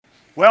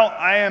Well,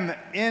 I am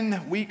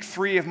in week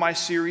 3 of my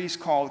series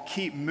called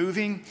Keep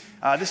Moving.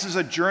 This is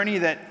a journey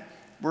that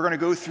we're going to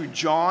go through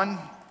John,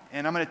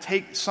 and I'm going to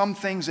take some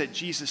things that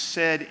Jesus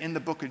said in the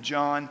book of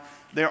John.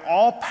 They're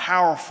all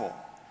powerful.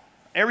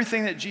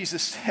 Everything that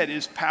Jesus said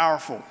is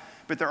powerful,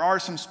 but there are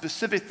some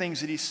specific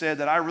things that he said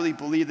that I really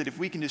believe that if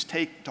we can just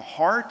take to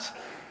heart,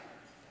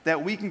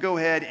 that we can go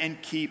ahead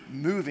and keep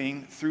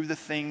moving through the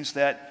things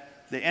that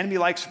the enemy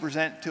likes to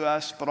present to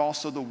us, but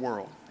also the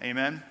world.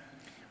 Amen?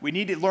 We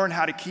need to learn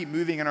how to keep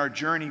moving in our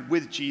journey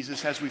with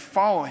Jesus as we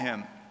follow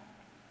him.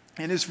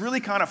 And this really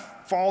kind of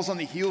falls on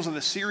the heels of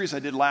a series I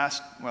did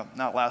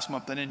not last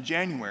month, but in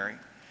January.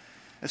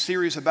 A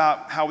series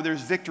about how there's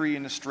victory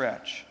in the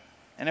stretch.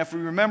 And if we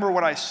remember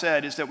what I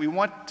said is that we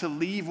want to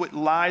leave what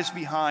lies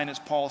behind, as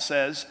Paul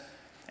says,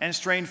 and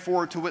strain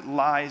forward to what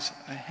lies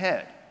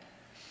ahead.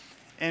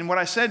 And what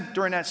I said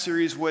during that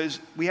series was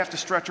we have to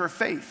stretch our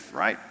faith,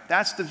 right?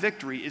 That's the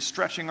victory, is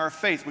stretching our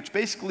faith, which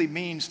basically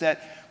means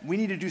that we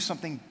need to do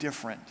something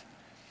different.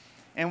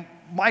 And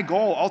my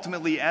goal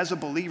ultimately as a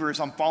believer as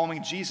I'm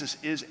following Jesus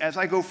is as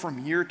I go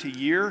from year to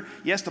year,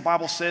 yes, the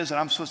Bible says that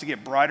I'm supposed to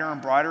get brighter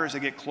and brighter as I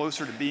get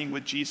closer to being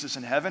with Jesus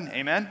in heaven.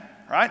 Amen?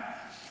 Right?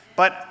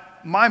 But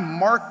my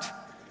marked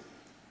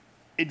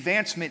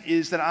advancement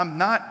is that I'm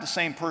not the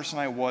same person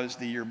I was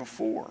the year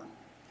before.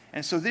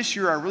 And so this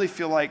year, I really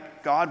feel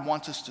like God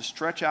wants us to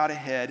stretch out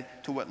ahead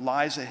to what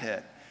lies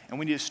ahead. And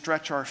we need to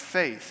stretch our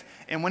faith.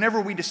 And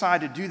whenever we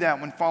decide to do that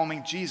when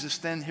following Jesus,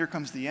 then here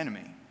comes the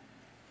enemy.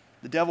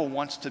 The devil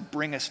wants to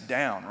bring us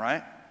down,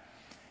 right?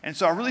 And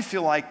so I really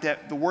feel like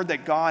that the word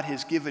that God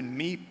has given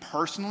me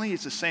personally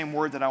is the same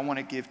word that I want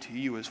to give to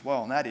you as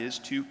well. And that is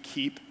to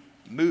keep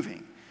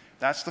moving.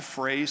 That's the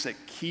phrase that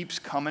keeps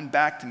coming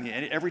back to me.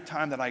 And every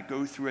time that I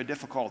go through a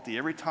difficulty,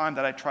 every time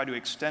that I try to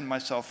extend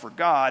myself for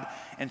God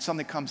and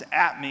something comes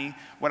at me,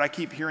 what I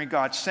keep hearing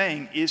God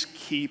saying is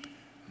keep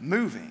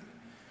moving.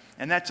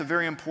 And that's a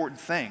very important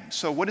thing.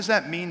 So what does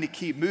that mean to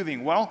keep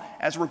moving? Well,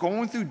 as we're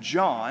going through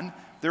John,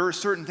 there are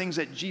certain things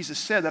that Jesus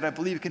said that I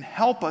believe can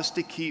help us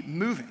to keep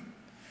moving.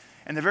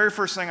 And the very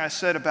first thing I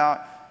said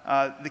about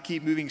the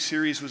Keep Moving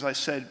series was I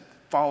said,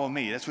 follow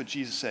me. That's what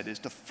Jesus said, is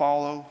to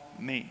follow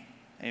me.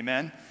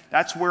 Amen?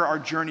 That's where our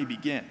journey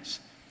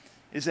begins,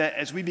 is that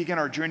as we begin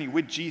our journey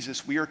with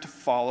Jesus, we are to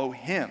follow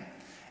him.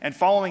 And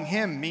following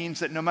him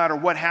means that no matter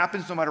what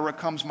happens, no matter what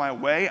comes my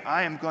way,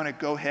 I am going to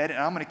go ahead and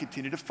I'm going to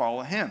continue to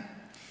follow him.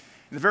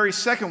 In the very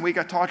second week,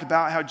 I talked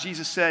about how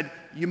Jesus said,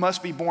 you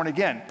must be born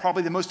again.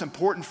 Probably the most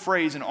important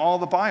phrase in all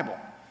the Bible.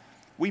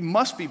 We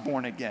must be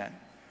born again.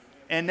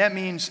 And that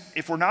means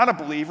if we're not a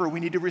believer,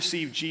 we need to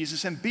receive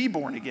Jesus and be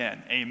born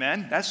again.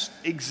 Amen? That's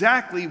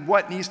exactly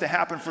what needs to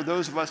happen for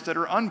those of us that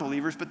are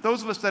unbelievers. But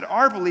those of us that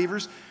are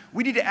believers,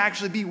 we need to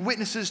actually be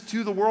witnesses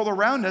to the world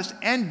around us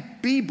and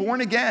be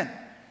born again.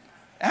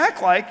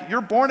 Act like you're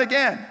born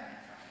again. Amen.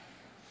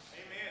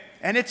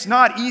 And it's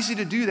not easy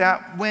to do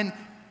that when,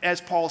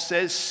 as Paul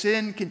says,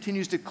 sin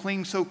continues to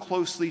cling so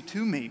closely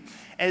to me.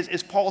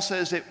 As Paul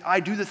says that I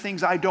do the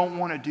things I don't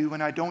want to do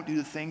and I don't do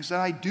the things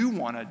that I do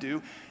want to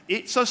do.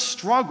 It's a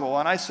struggle,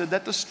 and I said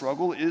that the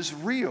struggle is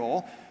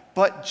real,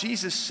 but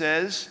Jesus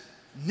says,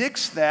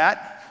 nix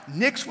that.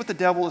 Nix what the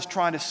devil is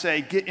trying to say,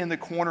 get in the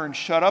corner and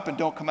shut up and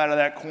don't come out of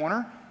that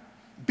corner.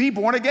 Be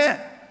born again.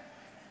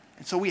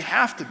 And so we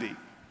have to be.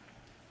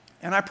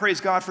 And I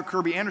praise God for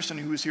Kirby Anderson,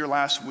 who was here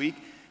last week,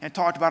 and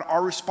talked about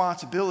our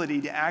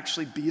responsibility to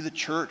actually be the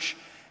church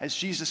as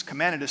Jesus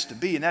commanded us to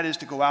be, and that is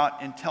to go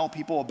out and tell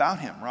people about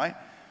him, right?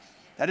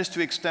 That is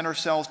to extend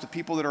ourselves to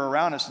people that are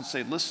around us and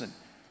say, listen,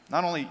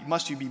 not only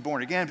must you be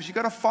born again, but you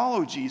got to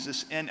follow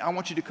Jesus, and I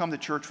want you to come to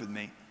church with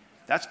me.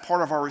 That's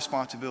part of our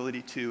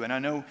responsibility too, and I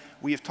know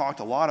we have talked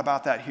a lot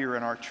about that here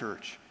in our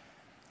church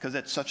because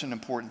that's such an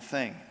important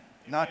thing.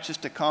 Not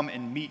just to come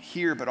and meet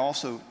here, but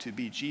also to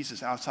be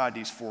Jesus outside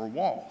these four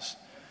walls.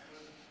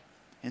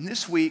 And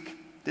this week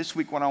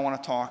what I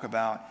want to talk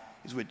about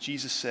is what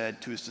Jesus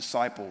said to his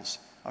disciples,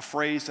 a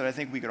phrase that I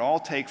think we could all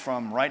take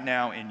from right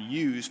now and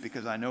use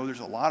because I know there's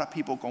a lot of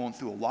people going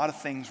through a lot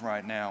of things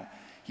right now.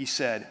 He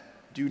said,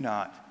 do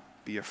not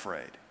be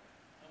afraid.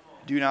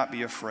 Do not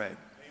be afraid.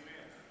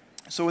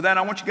 Amen. So with that,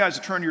 I want you guys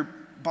to turn your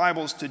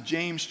Bibles to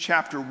James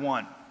chapter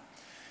 1.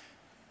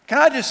 Can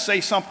I just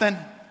say something?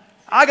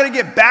 I got to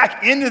get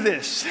back into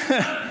this.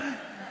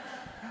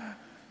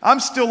 I'm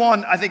still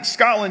on, I think,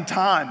 Scotland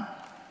time.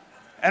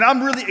 And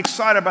I'm really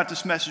excited about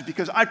this message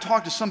because I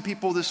talked to some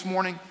people this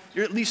morning.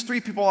 There are at least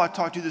 3 people I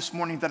talked to this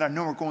morning that I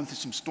know are going through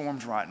some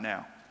storms right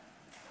now.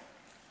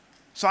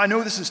 So I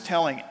know this is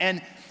telling.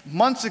 And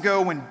months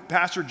ago when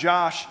Pastor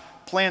Josh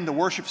planned the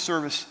worship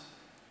service,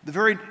 the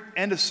very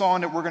end of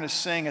song that we're going to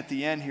sing at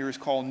the end here is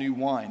called New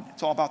Wine.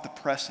 It's all about the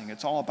pressing.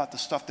 It's all about the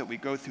stuff that we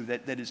go through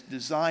that is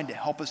designed to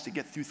help us to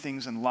get through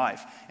things in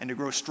life and to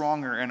grow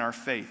stronger in our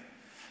faith.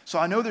 So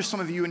I know there's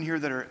some of you in here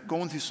that are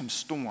going through some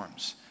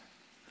storms.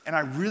 And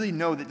I really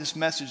know that this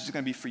message is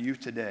going to be for you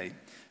today.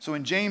 So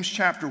in James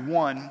chapter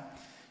 1,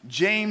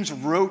 James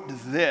wrote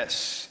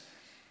this.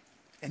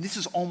 And this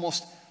is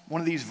almost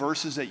one of these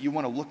verses that you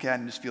want to look at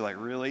and just be like,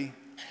 really?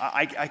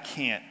 I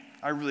can't.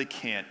 I really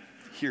can't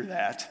hear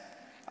that.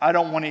 I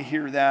don't want to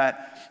hear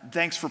that.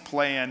 Thanks for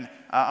playing.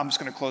 I'm just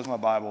going to close my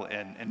Bible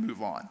and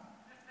move on.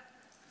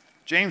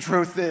 James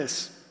wrote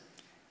this.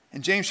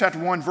 In James chapter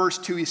 1, verse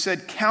 2, he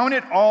said, "Count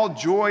it all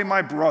joy,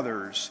 my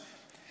brothers,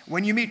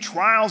 when you meet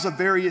trials of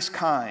various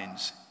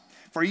kinds.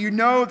 For you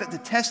know that the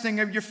testing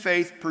of your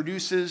faith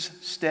produces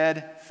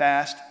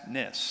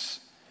steadfastness."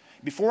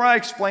 Before I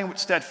explain what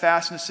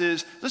steadfastness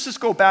is, let's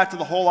just go back to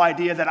the whole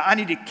idea that I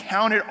need to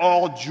count it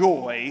all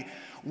joy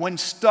when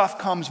stuff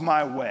comes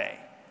my way.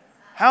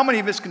 How many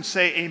of us can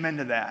say amen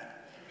to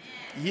that?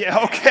 Yeah,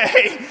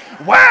 okay.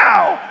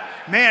 Wow.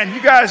 Man,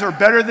 you guys are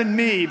better than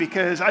me,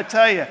 because I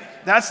tell you,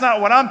 that's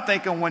not what I'm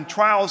thinking when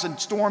trials and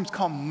storms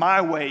come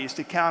my way, is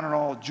to count it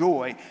all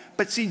joy.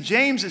 But see,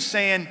 James is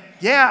saying,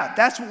 yeah,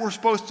 that's what we're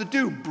supposed to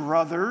do,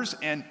 brothers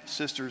and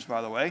sisters,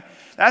 by the way.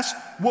 That's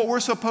what we're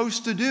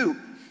supposed to do,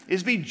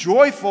 is be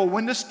joyful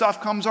when this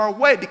stuff comes our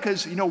way,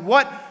 because you know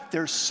what?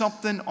 There's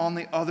something on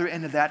the other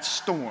end of that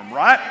storm,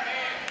 right?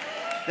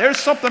 There's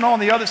something on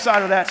the other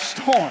side of that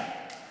storm.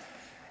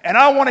 And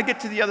I want to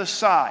get to the other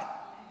side.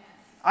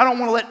 I don't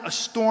want to let a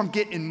storm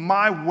get in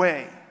my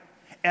way.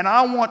 And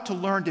I want to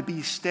learn to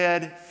be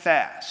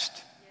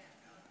steadfast.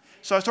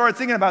 So I started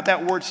thinking about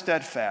that word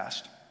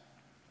steadfast.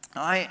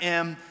 I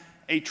am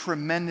a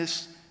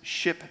tremendous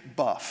ship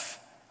buff.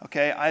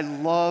 Okay, I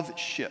love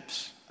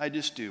ships. I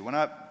just do.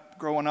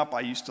 Growing up, I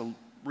used to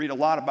read a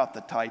lot about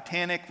the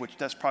Titanic, which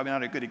that's probably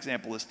not a good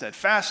example of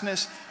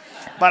steadfastness.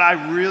 But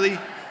I really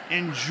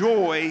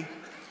enjoy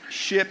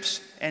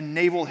ships and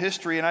naval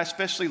history, and I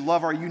especially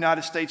love our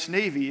United States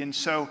Navy. And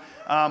so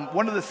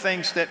one of the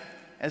things that,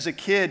 as a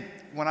kid,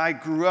 when I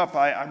grew up,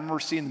 I remember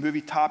seeing the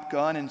movie Top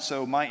Gun, and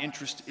so my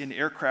interest in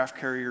aircraft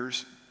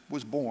carriers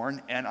was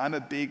born, and I'm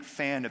a big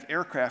fan of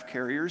aircraft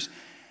carriers.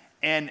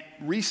 And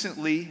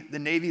recently, the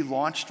Navy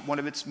launched one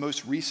of its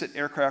most recent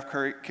aircraft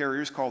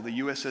carriers called the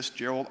USS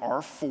Gerald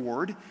R.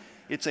 Ford.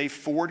 It's a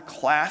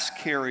Ford-class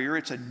carrier.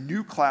 It's a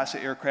new class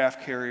of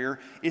aircraft carrier.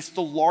 It's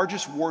the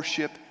largest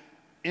warship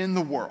in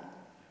the world.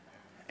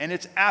 And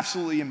it's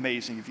absolutely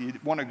amazing. If you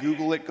want to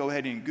Google it, go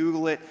ahead and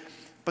Google it.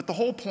 But the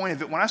whole point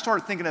of it, when I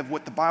started thinking of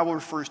what the Bible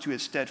refers to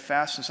as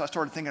steadfastness, I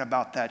started thinking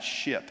about that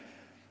ship.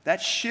 That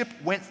ship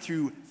went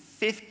through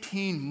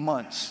 15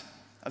 months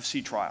of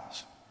sea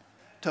trials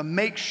to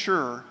make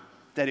sure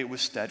that it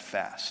was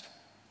steadfast,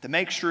 to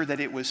make sure that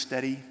it was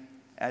steady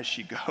as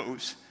she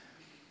goes.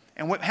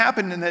 And what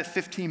happened in that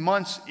 15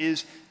 months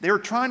is they were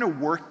trying to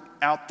work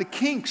out the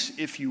kinks,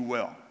 if you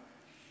will.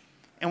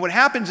 And what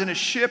happens in a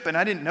ship, and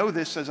I didn't know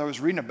this as I was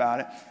reading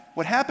about it,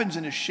 what happens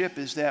in a ship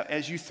is that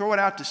as you throw it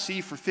out to sea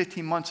for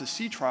 15 months of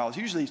sea trials,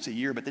 usually it's a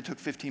year, but they took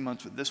 15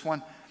 months with this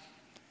one,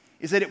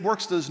 is that it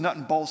works those nuts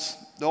and bolts.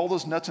 All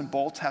those nuts and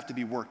bolts have to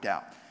be worked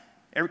out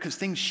because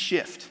things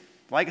shift.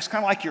 Like it's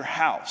kind of like your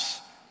house.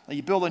 Like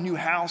you build a new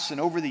house,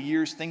 and over the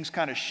years, things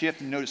kind of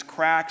shift and you notice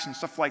cracks and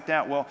stuff like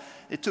that. Well,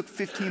 it took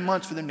 15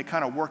 months for them to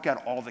kind of work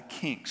out all the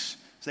kinks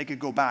so they could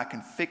go back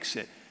and fix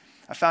it.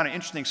 I found it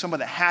interesting. Some of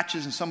the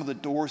hatches and some of the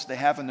doors they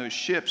have in those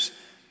ships,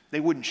 they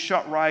wouldn't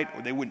shut right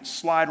or they wouldn't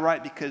slide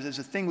right because as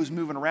the thing was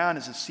moving around,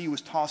 as the sea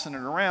was tossing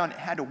it around, it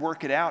had to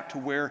work it out to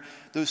where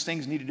those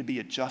things needed to be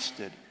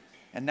adjusted.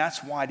 And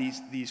that's why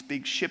these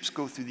big ships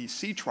go through these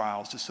sea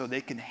trials, just so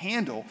they can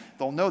handle,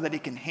 they'll know that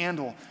it can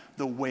handle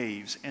the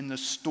waves and the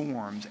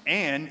storms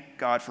and,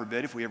 God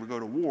forbid, if we ever go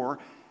to war,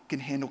 can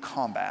handle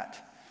combat.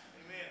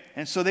 Amen.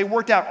 And so they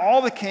worked out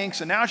all the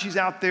kinks, and now she's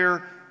out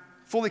there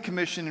fully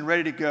commissioned and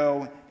ready to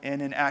go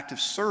and in active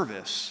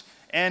service.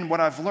 And what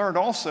I've learned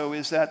also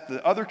is that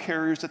the other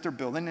carriers that they're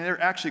building, and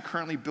they're actually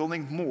currently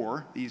building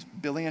more, these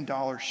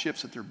billion-dollar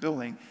ships that they're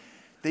building,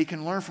 they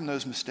can learn from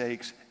those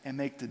mistakes and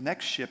make the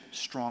next ship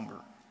stronger,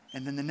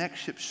 and then the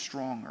next ship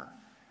stronger.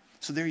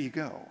 So there you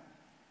go.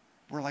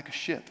 We're like a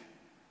ship.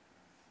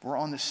 We're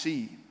on the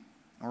sea,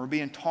 and we're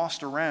being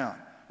tossed around.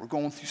 We're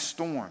going through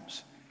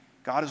storms.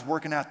 God is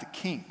working out the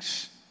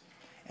kinks,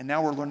 and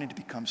now we're learning to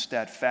become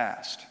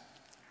steadfast.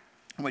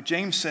 And what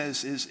James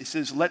says is, it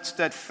says, let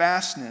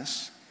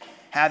steadfastness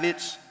have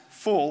its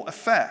full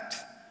effect.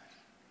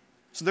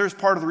 So there's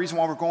part of the reason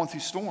why we're going through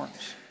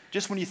storms.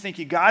 Just when you think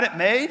you got it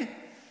made,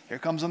 here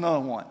comes another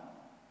one.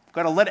 You've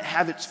got to let it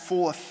have its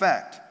full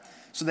effect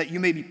so that you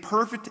may be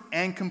perfect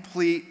and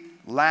complete,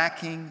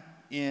 lacking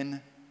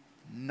in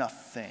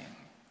nothing.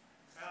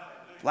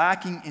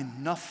 Lacking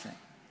in nothing.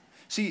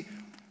 See,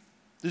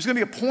 there's going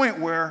to be a point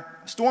where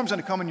a storm's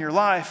going to come in your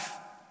life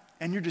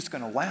and you're just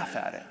going to laugh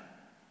at it.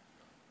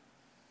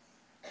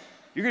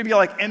 You're going to be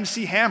like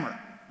MC Hammer.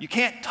 You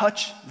can't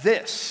touch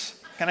this.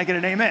 Can I get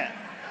an amen?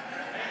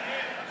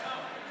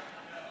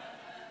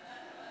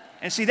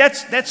 And see,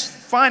 that's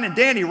fine and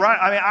dandy, right?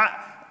 I mean,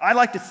 I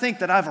like to think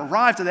that I've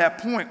arrived to that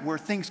point where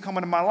things come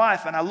into my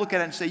life and I look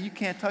at it and say, you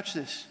can't touch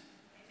this.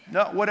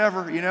 No,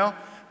 whatever, you know.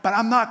 But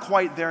I'm not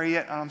quite there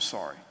yet, and I'm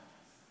sorry.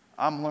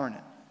 I'm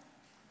learning.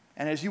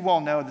 And as you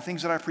all know, the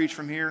things that I preach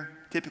from here,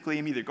 typically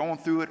I'm either going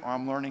through it or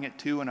I'm learning it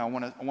too, and I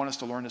want us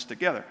to learn this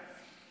together.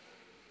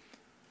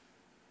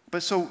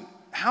 But so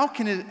how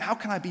can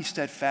I be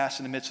steadfast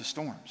in the midst of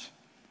storms?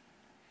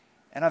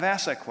 And I've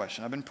asked that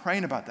question. I've been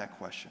praying about that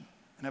question.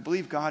 And I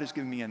believe God has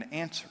given me an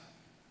answer.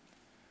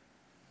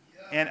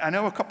 And I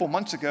know a couple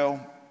months ago,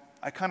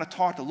 I kind of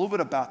talked a little bit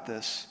about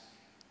this.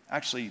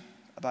 Actually,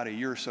 about a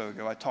year or so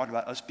ago, I talked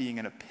about us being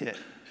in a pit.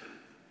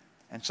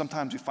 And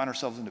sometimes we find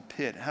ourselves in a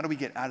pit. How do we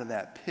get out of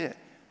that pit?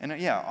 And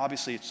yeah,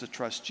 obviously it's to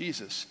trust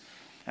Jesus.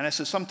 And I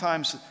said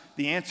sometimes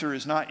the answer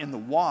is not in the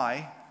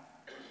why.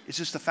 It's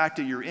just the fact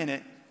that you're in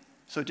it.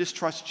 So just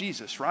trust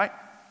Jesus, right?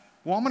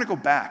 Well, I'm going to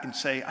go back and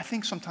say, I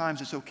think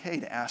sometimes it's okay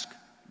to ask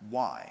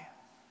why.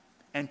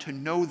 And to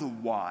know the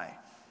why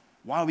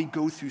we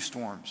go through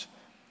storms,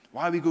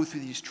 why we go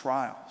through these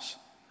trials.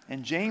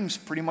 And James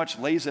pretty much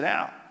lays it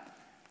out,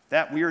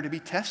 that we are to be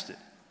tested.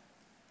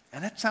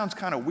 And that sounds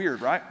kind of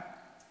weird, right?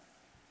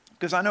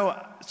 Because I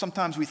know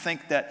sometimes we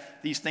think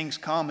that these things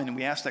come and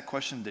we ask that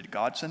question, did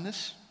God send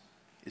this?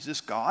 Is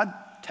this God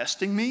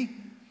testing me?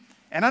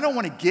 And I don't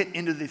want to get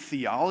into the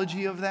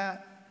theology of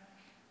that,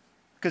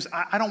 because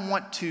I don't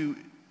want to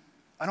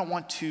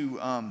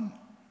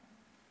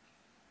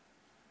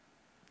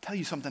tell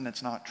you something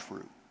that's not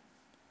true.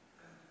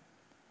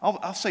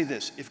 I'll say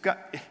this.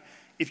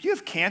 If you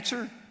have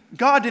cancer,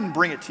 God didn't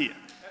bring it to you.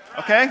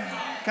 Okay?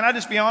 Can I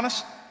just be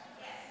honest?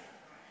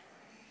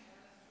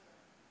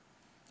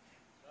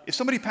 If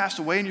somebody passed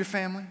away in your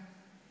family,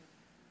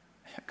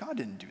 God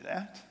didn't do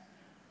that.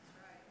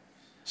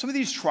 Some of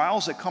these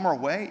trials that come our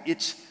way,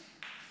 it's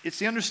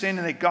the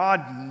understanding that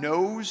God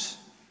knows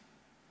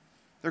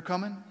they're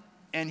coming,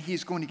 and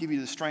He's going to give you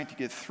the strength to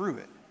get through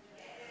it.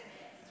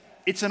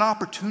 It's an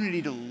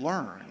opportunity to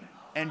learn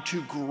and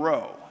to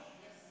grow.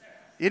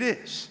 It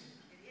is.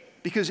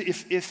 Because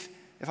if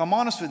I'm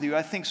honest with you,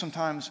 I think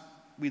sometimes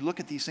we look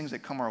at these things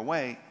that come our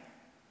way,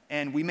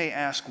 and we may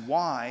ask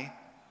why,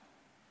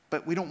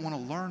 but we don't want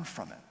to learn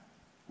from it.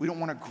 We don't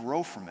want to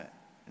grow from it.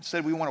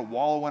 Instead, we want to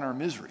wallow in our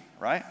misery,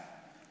 right?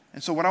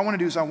 And so what I want to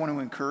do is I want to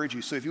encourage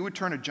you. So if you would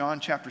turn to John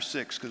chapter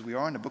 6, because we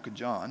are in the book of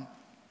John.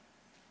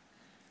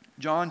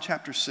 John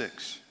chapter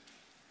 6.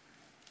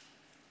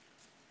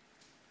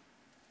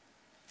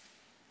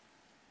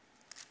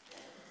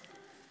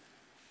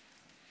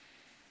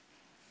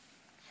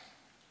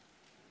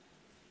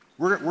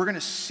 We're going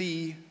to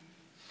see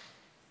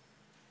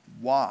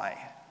why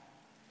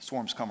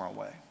storms come our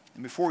way.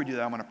 And before we do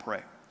that, I'm going to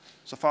pray.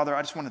 So, Father,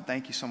 I just want to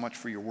thank you so much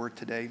for your word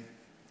today.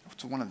 I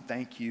just want to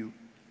thank you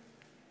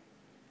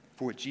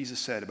for what Jesus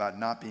said about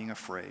not being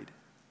afraid.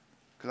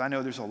 Because I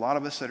know there's a lot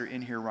of us that are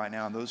in here right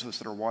now, and those of us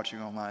that are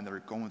watching online that are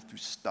going through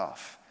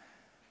stuff,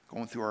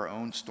 going through our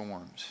own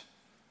storms.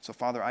 So,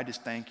 Father, I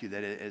just thank you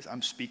that as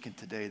I'm speaking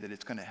today, that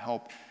it's going to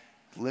help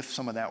lift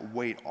some of that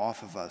weight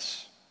off of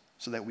us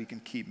so that we can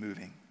keep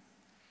moving,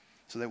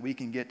 so that we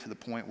can get to the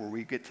point where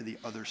we get to the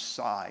other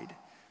side,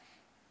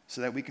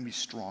 so that we can be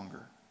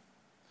stronger.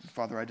 And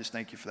Father, I just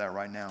thank you for that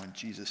right now in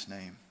Jesus'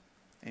 name.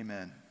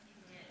 Amen.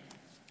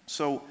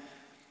 So,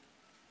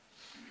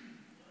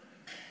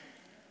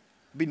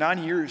 it'll be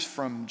 9 years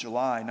from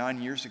July,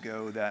 9 years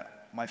ago,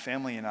 that my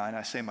family and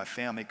I say my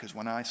family because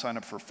when I signed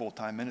up for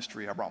full-time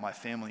ministry, I brought my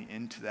family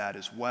into that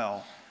as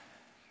well,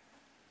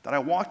 that I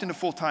walked into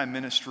full-time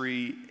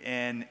ministry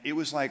and it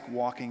was like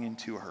walking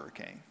into a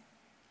hurricane.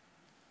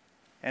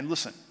 And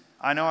listen,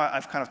 I know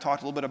I've kind of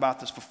talked a little bit about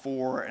this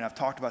before, and I've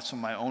talked about some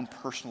of my own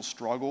personal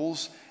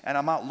struggles, and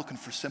I'm not looking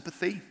for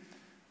sympathy.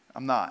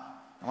 I'm not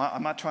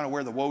trying to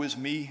wear the woe is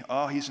me,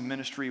 oh, he's in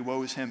ministry,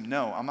 woe is him.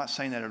 No, I'm not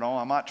saying that at all.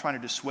 I'm not trying to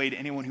dissuade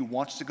anyone who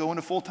wants to go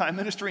into full-time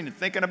ministry and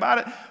thinking about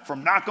it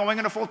from not going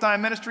into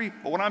full-time ministry.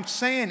 But what I'm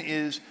saying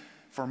is,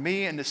 for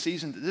me and the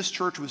season that this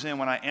church was in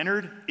when I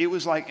entered, it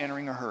was like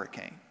entering a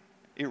hurricane.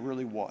 It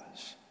really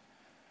was.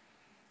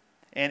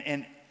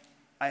 And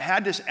I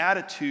had this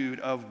attitude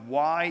of,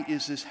 why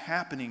is this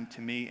happening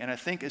to me? And I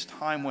think as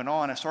time went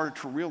on, I started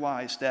to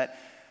realize that,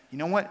 you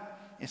know what?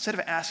 Instead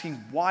of asking,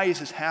 why is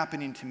this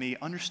happening to me?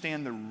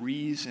 Understand the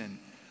reason.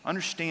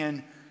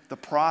 Understand the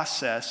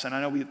process. And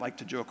I know we like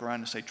to joke around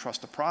and say,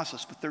 trust the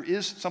process. But there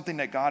is something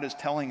that God is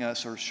telling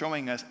us or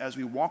showing us as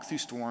we walk through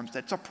storms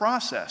that's a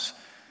process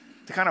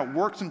to kind of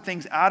work some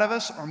things out of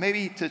us, or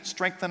maybe to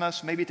strengthen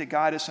us, maybe to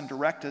guide us and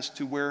direct us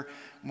to where,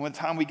 by the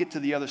time we get to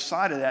the other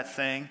side of that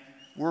thing,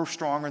 we're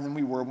stronger than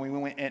we were when we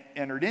went and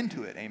entered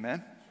into it.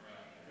 Amen?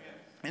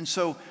 And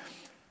so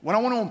what I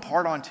want to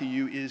impart onto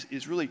you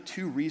is really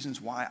two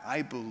reasons why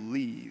I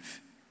believe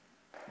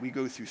we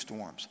go through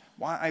storms,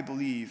 why I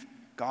believe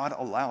God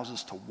allows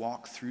us to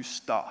walk through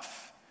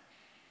stuff.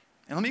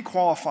 And let me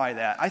qualify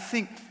that. I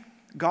think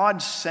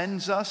God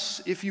sends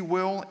us, if you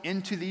will,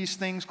 into these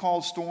things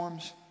called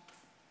storms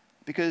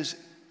because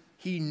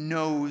He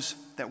knows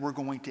that we're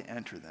going to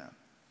enter them.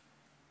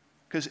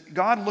 Because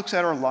God looks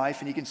at our life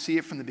and He can see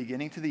it from the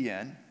beginning to the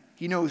end.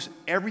 He knows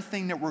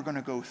everything that we're going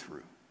to go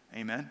through.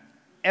 Amen?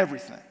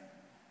 Everything.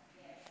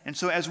 And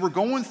so as we're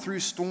going through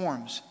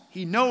storms,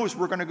 He knows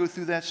we're going to go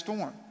through that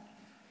storm.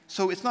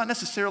 So it's not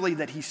necessarily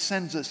that He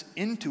sends us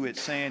into it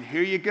saying,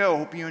 here you go,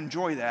 hope you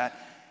enjoy that.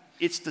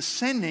 It's the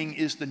sending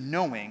is the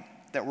knowing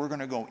that we're going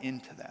to go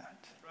into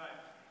that. Right.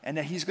 And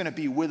that He's going to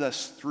be with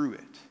us through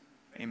it.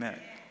 Amen.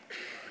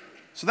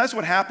 So that's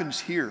what happens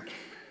here.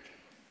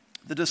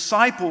 The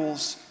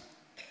disciples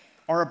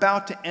are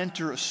about to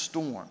enter a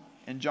storm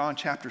in John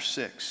chapter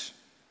 6.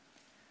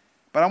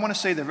 But I want to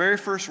say the very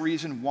first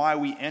reason why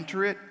we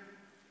enter it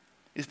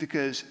is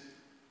because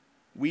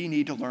we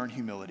need to learn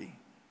humility.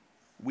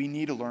 We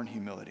need to learn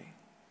humility.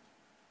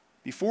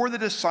 Before the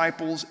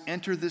disciples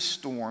enter this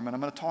storm, and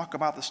I'm going to talk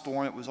about the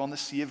storm that was on the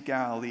Sea of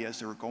Galilee as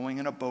they were going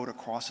in a boat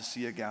across the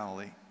Sea of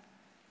Galilee.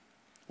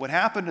 What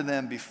happened to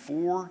them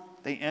before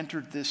they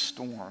entered this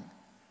storm,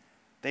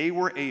 they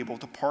were able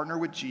to partner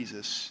with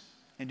Jesus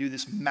and do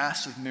this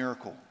massive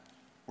miracle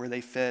where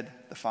they fed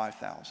the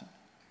 5,000.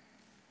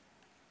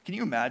 Can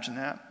you imagine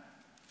that?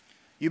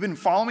 You've been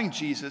following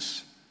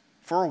Jesus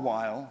for a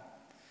while.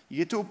 You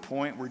get to a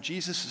point where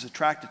Jesus has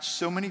attracted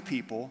so many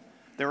people.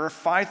 There are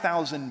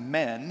 5,000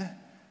 men.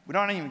 We're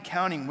not even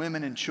counting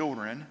women and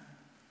children.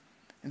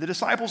 And the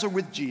disciples are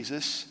with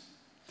Jesus.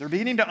 They're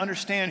beginning to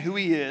understand who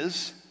he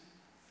is.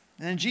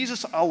 And then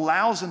Jesus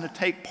allows them to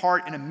take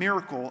part in a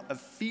miracle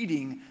of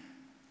feeding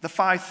the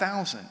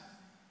 5,000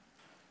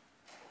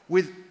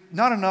 with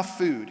not enough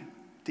food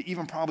to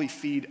even probably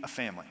feed a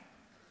family.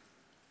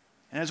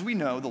 And as we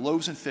know, the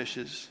loaves and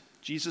fishes,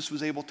 Jesus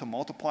was able to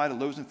multiply the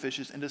loaves and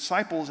fishes, and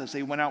disciples, as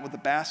they went out with the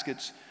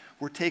baskets,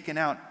 were taking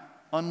out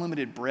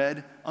unlimited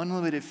bread,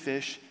 unlimited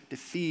fish to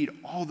feed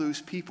all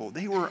those people.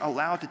 They were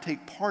allowed to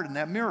take part in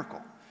that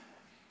miracle.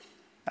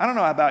 I don't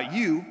know about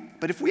you,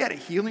 but if we had a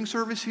healing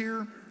service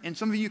here, and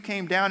some of you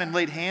came down and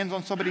laid hands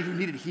on somebody who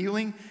needed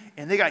healing,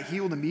 and they got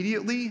healed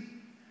immediately,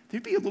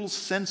 there'd be a little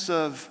sense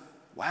of,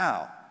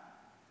 wow,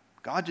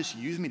 God just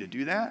used me to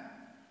do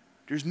that?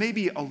 There's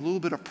maybe a little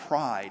bit of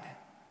pride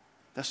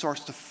that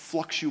starts to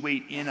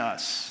fluctuate in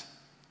us.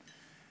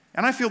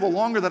 And I feel the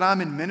longer that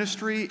I'm in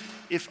ministry,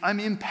 if I'm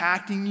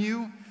impacting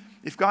you,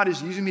 if God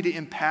is using me to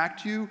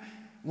impact you,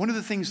 one of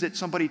the things that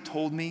somebody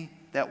told me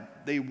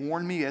that they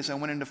warned me as I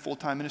went into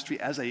full-time ministry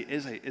as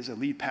a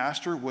lead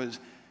pastor was,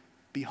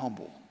 be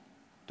humble.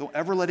 Don't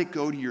ever let it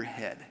go to your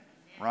head,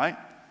 right?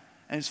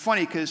 And it's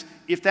funny because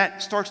if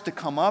that starts to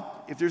come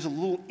up, if there's a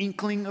little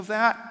inkling of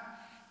that,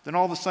 then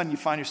all of a sudden you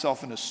find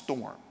yourself in a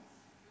storm.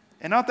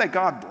 And not that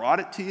God brought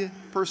it to you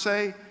per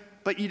se,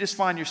 but you just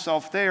find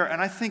yourself there.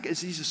 And I think as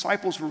these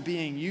disciples were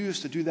being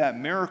used to do that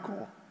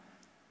miracle,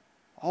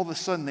 all of a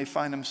sudden they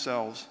find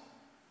themselves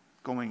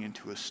going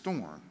into a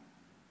storm.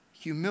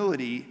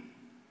 Humility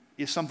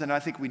is something I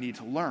think we need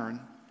to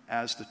learn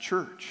as the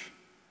church.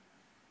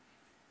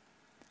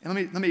 And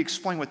let me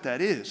explain what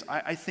that is.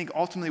 I think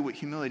ultimately what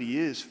humility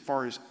is, as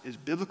far as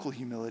biblical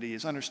humility,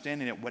 is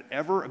understanding that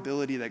whatever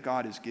ability that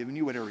God has given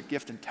you, whatever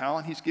gift and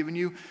talent he's given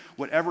you,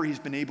 whatever he's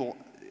been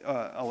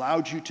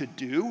allowed you to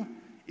do,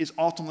 is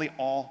ultimately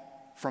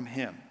all from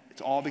him.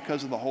 It's all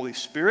because of the Holy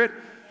Spirit.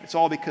 It's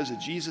all because of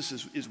Jesus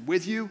is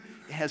with you.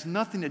 It has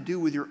nothing to do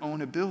with your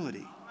own ability.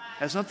 It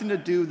has nothing to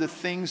do with the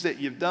things that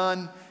you've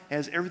done. It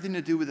has everything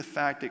to do with the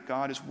fact that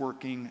God is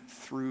working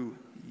through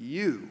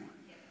you.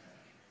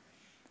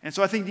 And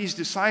so I think these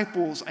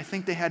disciples, I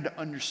think they had to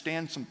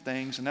understand some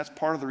things, and that's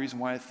part of the reason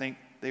why I think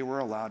they were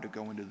allowed to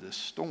go into this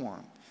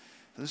storm.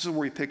 So this is where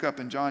we pick up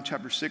in John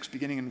chapter 6,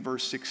 beginning in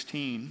verse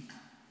 16.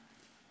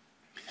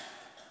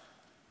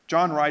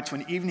 John writes,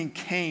 when evening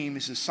came,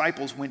 his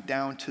disciples went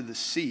down to the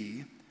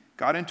sea,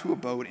 got into a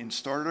boat, and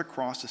started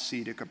across the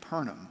sea to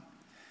Capernaum.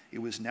 It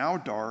was now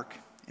dark,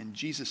 and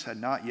Jesus had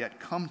not yet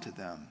come to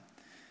them.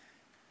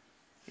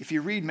 If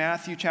you read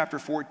Matthew chapter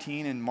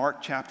 14 and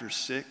Mark chapter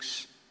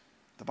 6,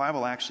 the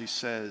Bible actually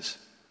says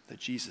that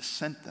Jesus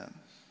sent them,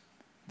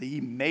 that he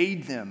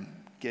made them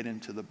get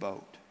into the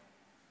boat.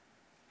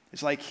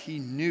 It's like he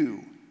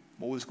knew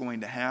what was going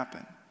to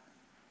happen.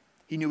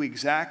 He knew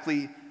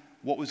exactly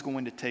what was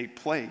going to take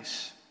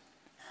place.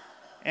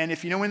 And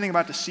if you know anything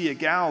about the Sea of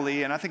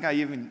Galilee, and I think I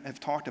even have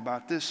talked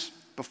about this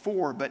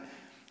before, but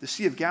the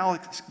Sea of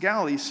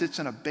Galilee sits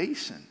in a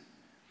basin.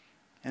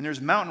 And there's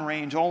mountain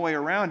range all the way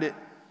around it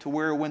to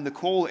where when the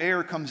cold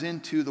air comes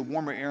into the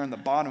warmer air on the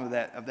bottom of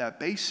that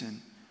basin,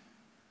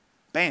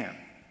 bam,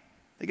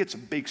 they get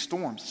some big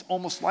storms. It's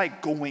almost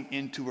like going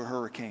into a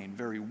hurricane.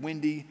 Very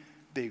windy,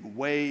 big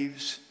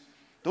waves.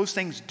 Those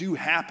things do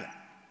happen.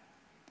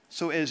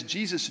 So as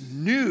Jesus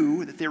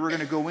knew that they were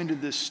going to go into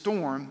this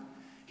storm,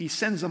 he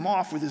sends them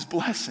off with his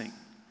blessing.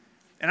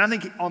 And I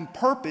think on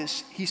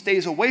purpose, he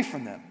stays away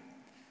from them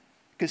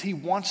because he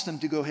wants them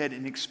to go ahead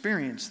and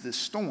experience this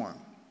storm.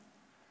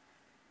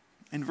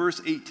 In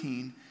verse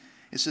 18,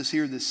 it says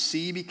here, the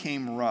sea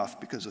became rough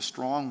because a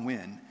strong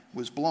wind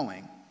was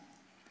blowing.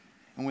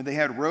 And when they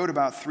had rowed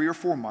about 3 or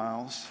 4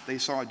 miles, they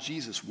saw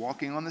Jesus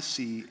walking on the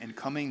sea and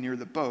coming near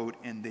the boat,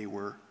 and they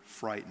were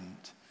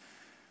frightened.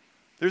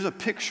 There's a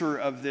picture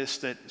of this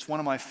that is one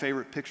of my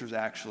favorite pictures,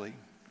 actually,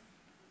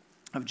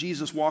 of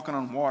Jesus walking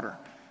on water.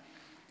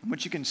 And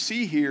what you can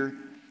see here,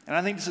 and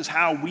I think this is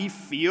how we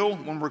feel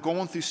when we're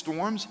going through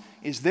storms,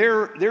 is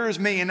there is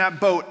me in that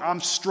boat. I'm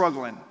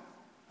struggling,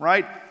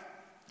 right?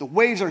 The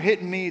waves are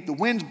hitting me, the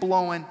wind's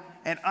blowing,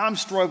 and I'm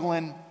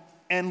struggling.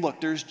 And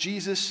look, there's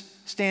Jesus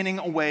standing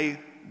away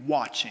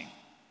watching.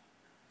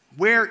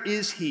 Where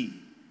is he?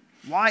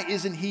 Why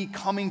isn't he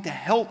coming to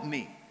help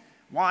me?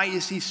 Why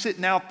is he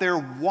sitting out there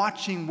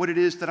watching what it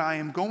is that I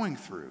am going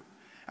through?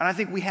 And I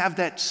think we have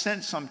that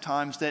sense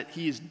sometimes that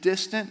he is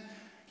distant,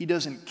 he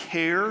doesn't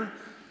care,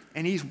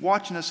 and he's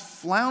watching us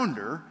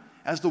flounder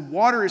as the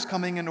water is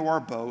coming into our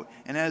boat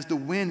and as the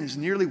wind is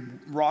nearly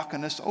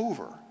rocking us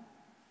over.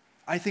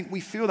 I think we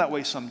feel that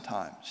way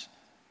sometimes.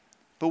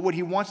 But what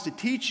he wants to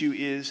teach you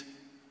is,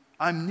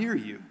 I'm near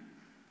you.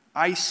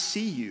 I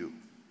see you.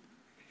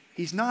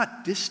 He's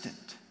not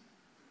distant.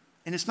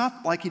 And it's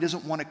not like he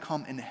doesn't want to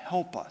come and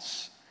help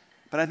us.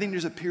 But I think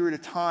there's a period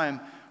of time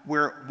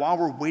where while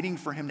we're waiting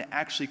for him to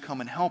actually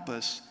come and help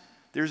us,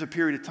 there's a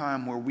period of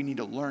time where we need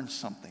to learn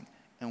something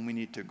and we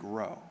need to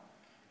grow.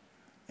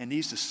 And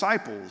these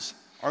disciples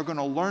are going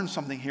to learn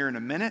something here in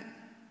a minute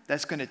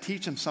that's going to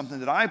teach them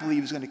something that I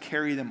believe is going to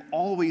carry them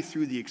all the way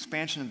through the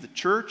expansion of the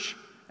church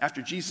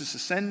after Jesus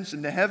ascends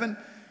into heaven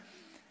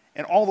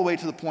and all the way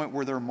to the point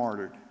where they're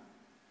martyred.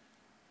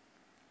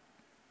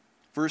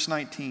 Verse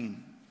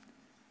 19.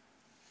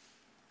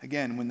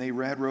 Again, when they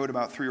had rowed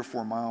about 3 or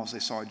 4 miles, they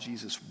saw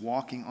Jesus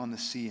walking on the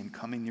sea and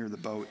coming near the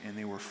boat, and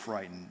they were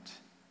frightened.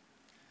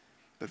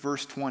 But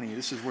verse 20,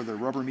 this is where the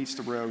rubber meets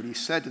the road. He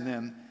said to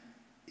them,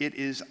 "It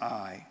is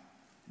I.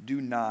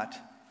 Do not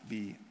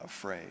be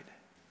afraid."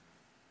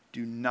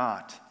 Do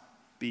not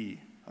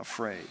be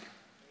afraid.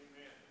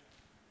 Amen.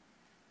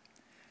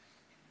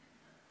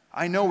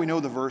 I know we know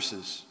the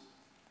verses.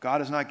 God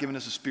has not given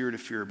us a spirit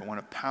of fear, but one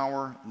of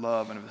power,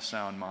 love, and of a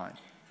sound mind.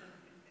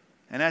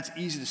 And that's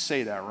easy to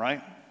say that,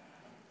 right?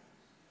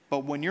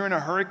 But when you're in a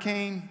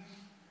hurricane,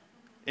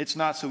 it's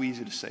not so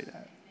easy to say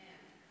that.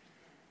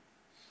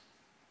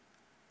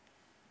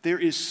 There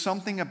is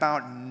something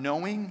about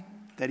knowing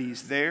that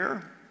he's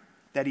there,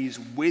 that he's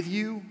with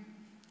you,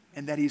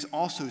 and that he's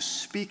also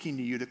speaking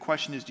to you. The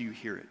question is, do you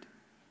hear it?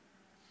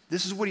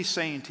 This is what he's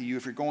saying to you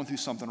if you're going through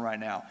something right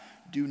now.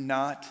 Do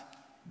not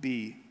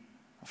be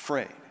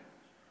afraid.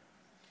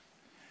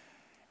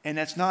 And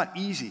that's not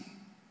easy.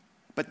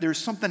 But there's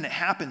something that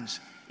happens.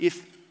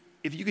 If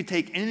you could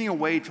take anything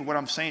away to what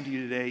I'm saying to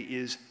you today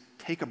is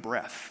take a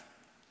breath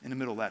in the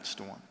middle of that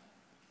storm.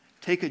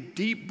 Take a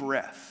deep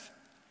breath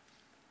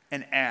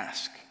and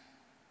ask,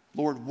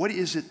 Lord, what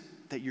is it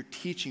that you're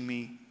teaching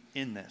me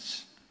in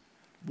this?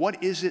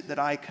 What is it that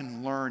I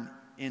can learn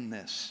in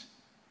this?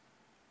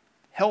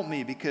 Help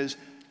me, because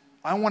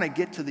I want to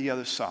get to the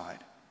other side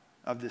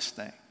of this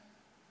thing.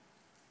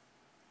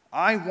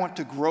 I want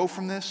to grow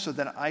from this so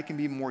that I can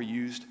be more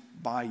used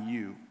by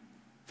you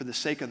for the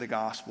sake of the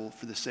gospel,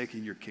 for the sake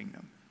of your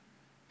kingdom.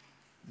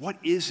 What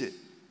is it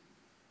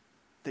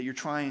that you're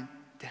trying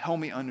to help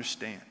me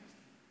understand?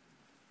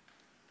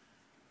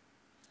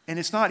 And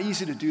it's not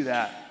easy to do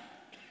that,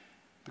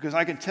 because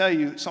I can tell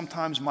you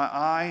sometimes my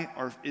eye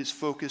is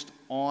focused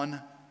on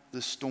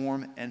the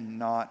storm and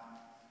not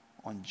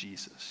on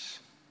Jesus.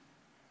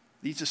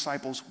 These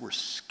disciples were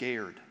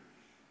scared.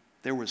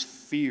 There was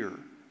fear.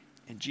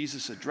 And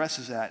Jesus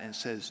addresses that and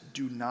says,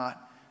 do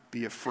not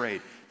be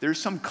afraid.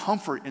 There's some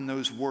comfort in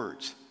those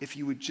words if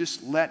you would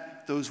just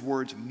let those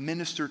words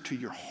minister to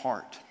your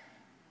heart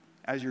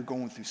as you're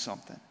going through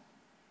something.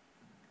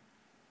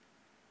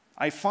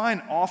 I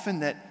find often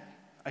that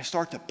I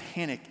start to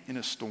panic in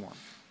a storm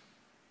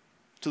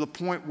to the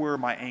point where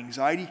my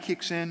anxiety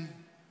kicks in.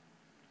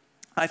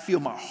 I feel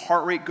my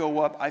heart rate go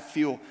up.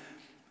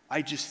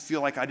 I just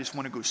feel like I just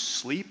want to go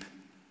sleep.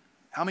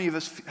 How many of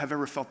us have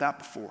ever felt that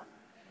before?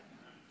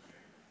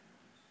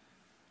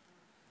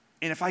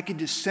 And if I could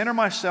just center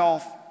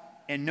myself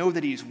and know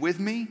that he's with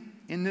me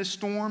in this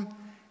storm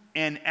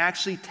and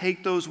actually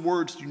take those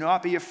words, do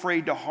not be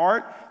afraid, to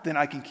heart, then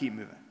I can keep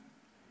moving.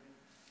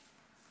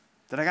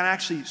 That I can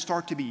actually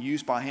start to be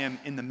used by him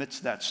in the midst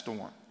of that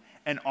storm.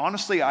 And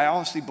honestly, I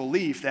honestly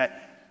believe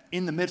that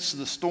in the midst of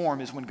the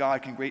storm is when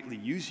God can greatly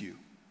use you.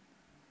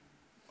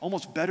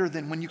 Almost better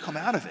than when you come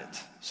out of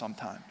it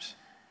sometimes.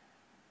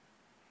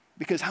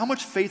 Because how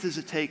much faith does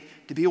it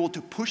take to be able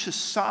to push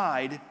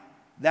aside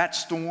that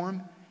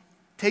storm,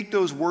 take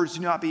those words,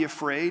 do not be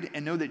afraid,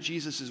 and know that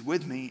Jesus is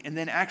with me, and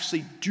then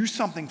actually do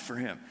something for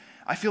him?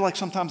 I feel like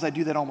sometimes I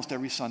do that almost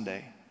every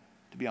Sunday,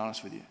 to be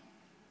honest with you.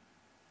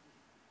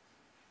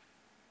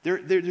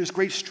 There's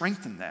great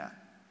strength in that.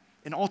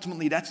 And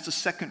ultimately, that's the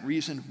second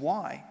reason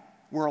why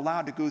we're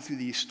allowed to go through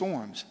these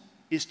storms,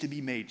 is to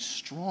be made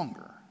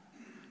stronger.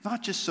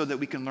 Not just so that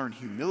we can learn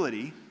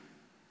humility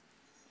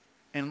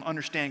and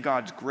understand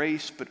God's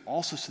grace, but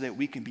also so that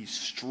we can be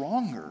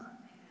stronger.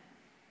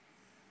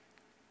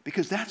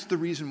 Because that's the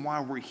reason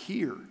why we're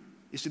here,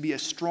 is to be a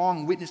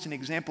strong witness and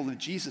example of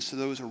Jesus to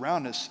those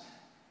around us.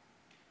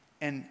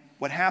 And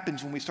what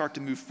happens when we start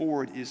to move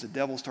forward is the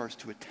devil starts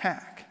to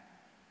attack.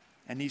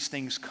 And these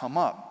things come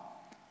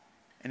up.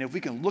 And if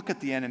we can look at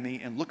the enemy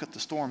and look at the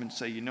storm and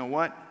say, you know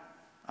what?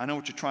 I know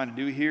what you're trying to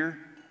do here,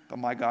 but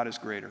my God is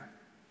greater.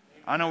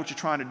 I know what you're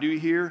trying to do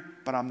here,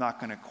 but I'm not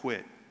going to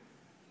quit.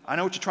 I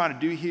know what you're trying to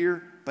do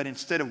here, but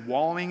instead of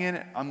wallowing in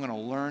it, I'm going to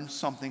learn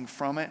something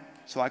from it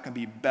so I can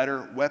be a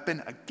better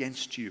weapon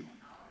against you.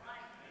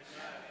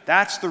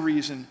 That's the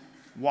reason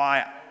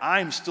why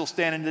I'm still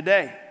standing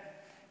today.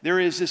 There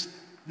is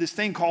this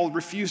thing called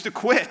refuse to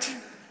quit.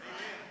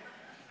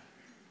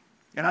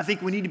 And I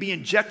think we need to be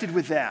injected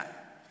with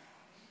that.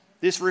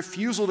 This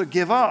refusal to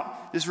give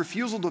up, this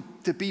refusal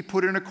to be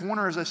put in a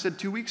corner, as I said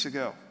 2 weeks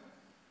ago.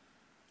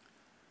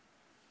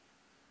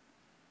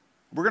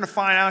 We're going to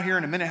find out here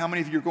in a minute how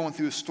many of you are going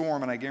through a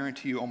storm, and I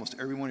guarantee you almost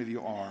every one of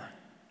you are.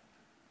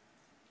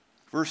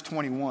 Verse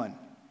 21.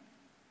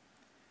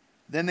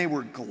 Then they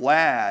were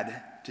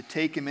glad to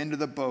take him into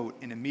the boat,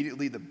 and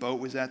immediately the boat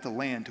was at the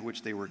land to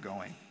which they were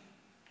going.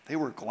 They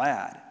were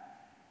glad.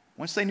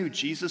 Once they knew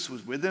Jesus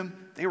was with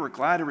them, they were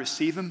glad to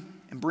receive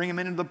him and bring him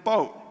into the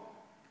boat.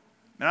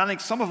 And I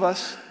think some of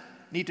us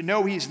need to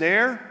know he's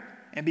there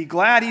and be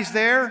glad he's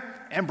there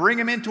and bring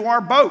him into our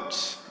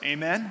boats.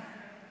 Amen?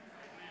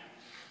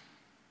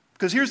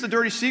 Because here's the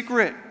dirty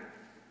secret.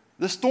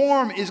 The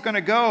storm is going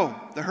to go.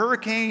 The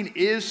hurricane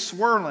is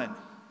swirling.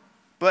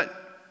 But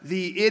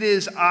the it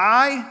is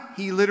I,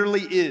 he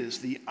literally is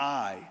the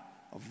eye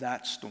of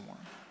that storm.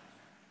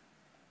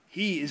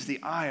 He is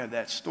the eye of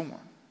that storm.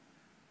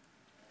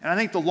 And I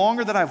think the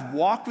longer that I've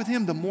walked with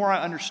him, the more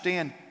I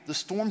understand the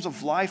storms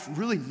of life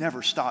really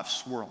never stop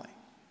swirling.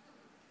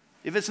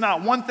 If it's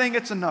not one thing,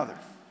 it's another.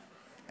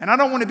 And I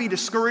don't want to be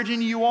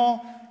discouraging you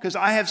all, because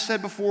I have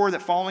said before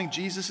that following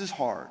Jesus is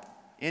hard,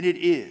 and it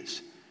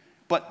is.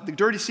 But the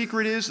dirty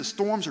secret is the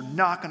storms are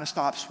not going to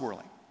stop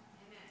swirling.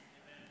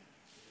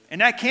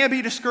 And that can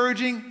be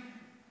discouraging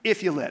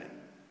if you let it.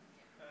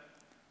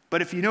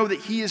 But if you know that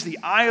he is the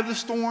eye of the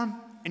storm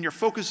and your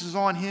focus is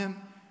on him,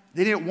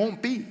 then it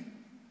won't be.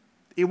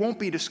 It won't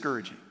be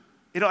discouraging.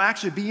 It'll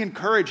actually be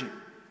encouraging.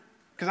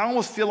 Because I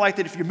almost feel like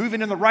that if you're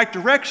moving in the right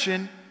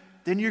direction,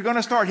 then you're going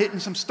to start hitting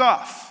some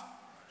stuff.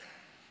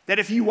 That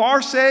if you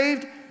are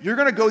saved, you're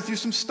going to go through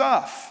some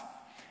stuff.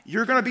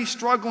 You're going to be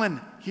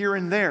struggling here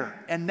and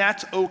there, and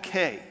that's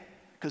okay.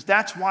 Because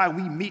that's why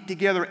we meet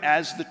together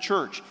as the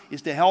church,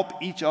 is to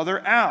help each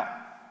other out.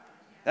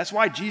 That's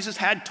why Jesus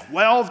had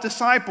 12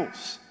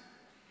 disciples.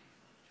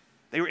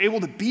 They were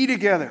able to be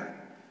together,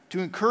 to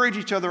encourage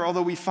each other,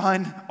 although we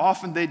find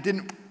often they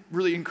didn't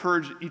really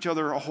encourage each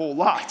other a whole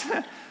lot.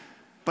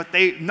 But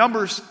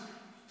numbers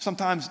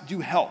sometimes do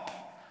help.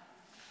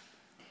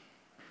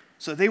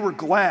 So they were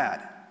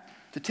glad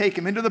to take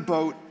him into the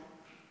boat.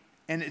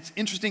 And it's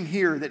interesting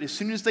here that as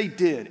soon as they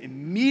did,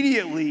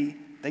 immediately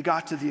they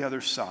got to the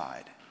other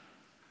side.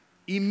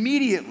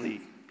 Immediately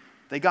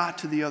they got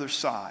to the other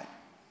side.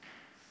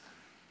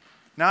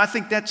 Now I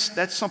think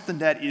that's something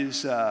that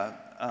is, for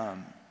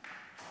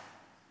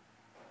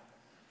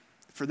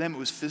them it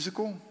was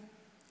physical.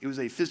 It was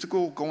a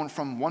physical going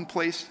from one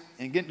place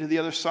and getting to the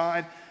other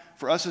side.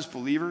 For us as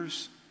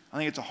believers, I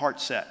think it's a heart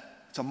set.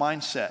 It's a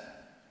mindset.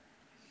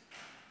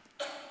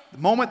 The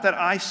moment that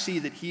I see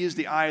that he is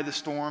the eye of the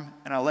storm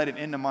and I let him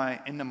into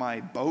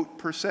my boat,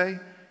 per se,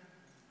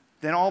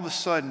 then all of a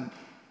sudden,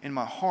 in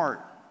my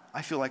heart,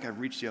 I feel like I've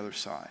reached the other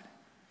side.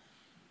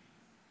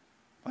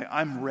 Like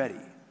I'm ready.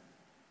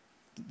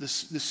 The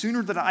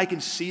sooner that I can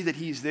see that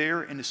he's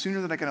there, and the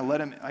sooner that I can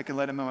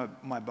let him in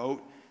my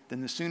boat,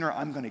 then the sooner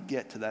I'm going to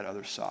get to that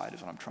other side,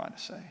 is what I'm trying to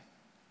say.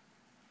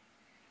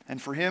 And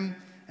for him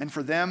and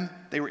for them,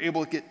 they were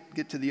able to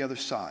get to the other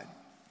side.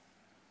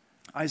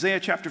 Isaiah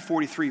chapter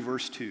 43,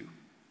 verse 2.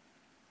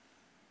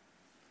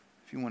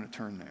 If you want to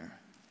turn there.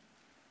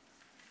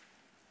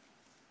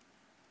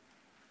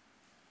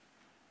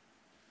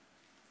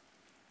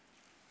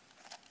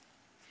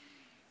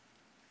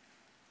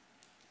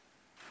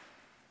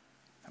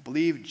 I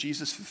believe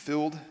Jesus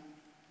fulfilled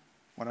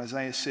what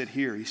Isaiah said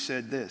here. He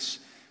said this,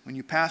 when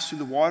you pass through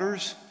the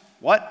waters,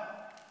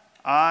 what?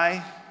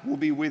 I will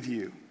be with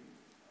you.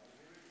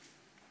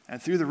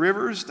 And through the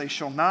rivers, they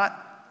shall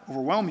not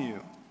overwhelm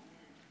you.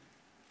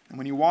 And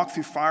when you walk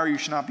through fire, you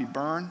shall not be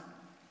burned,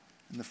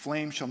 and the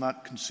flame shall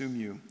not consume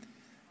you.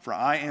 For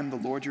I am the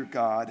Lord your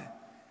God,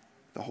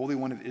 the Holy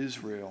One of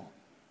Israel,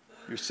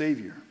 your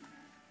Savior.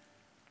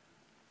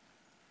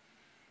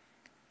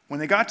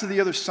 When they got to the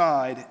other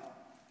side,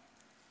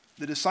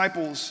 the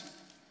disciples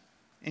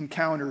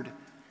encountered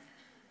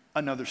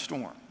another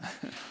storm.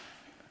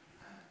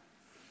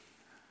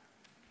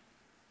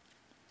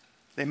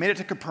 They made it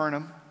to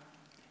Capernaum,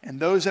 and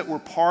those that were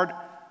part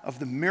of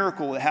the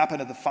miracle that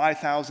happened at the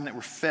 5,000 that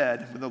were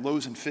fed with the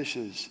loaves and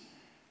fishes,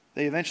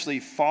 they eventually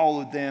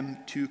followed them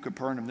to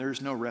Capernaum.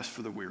 There's no rest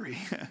for the weary.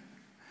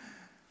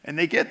 And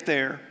they get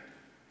there,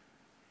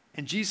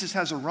 and Jesus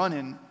has a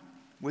run-in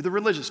with the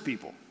religious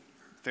people,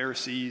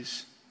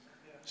 Pharisees,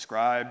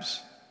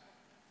 scribes,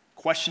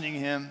 questioning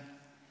him.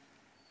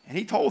 And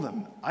he told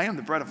them, I am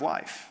the bread of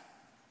life.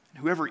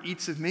 And whoever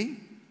eats of me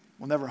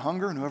will never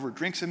hunger, and whoever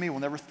drinks of me will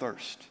never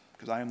thirst,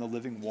 because I am the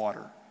living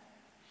water.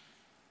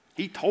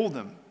 He told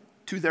them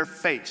to their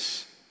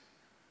face,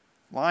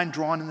 line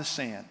drawn in the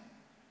sand,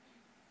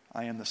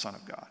 I am the Son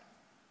of God.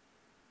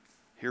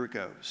 Here it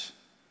goes.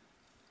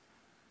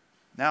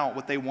 Now,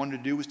 what they wanted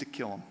to do was to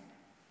kill him.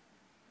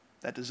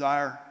 That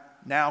desire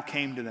now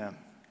came to them.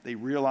 They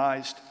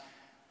realized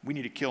we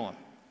need to kill him,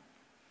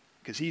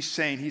 because he's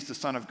saying he's the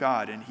Son of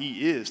God, and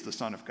he is the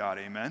Son of God.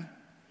 Amen?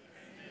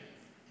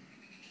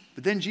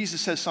 But then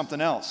Jesus says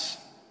something else.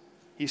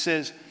 He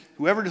says,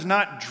 whoever does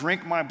not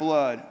drink my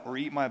blood or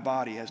eat my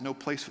body has no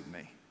place with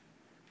me.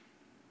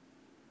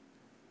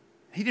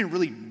 He didn't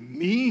really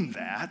mean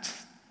that.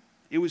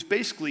 It was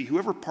basically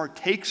whoever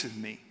partakes of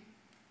me,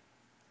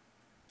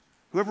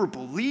 whoever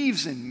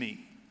believes in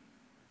me,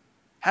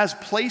 has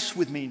place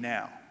with me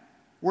now.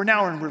 We're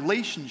now in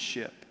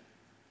relationship.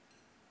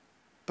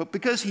 But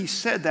because he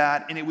said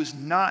that, and it was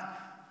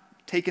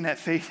not taken at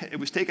face, it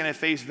was taken at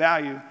face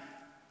value,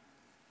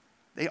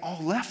 they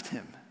all left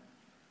him.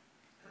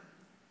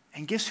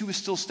 And guess who was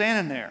still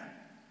standing there?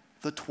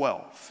 The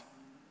 12.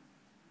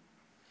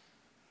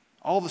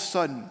 All of a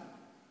sudden,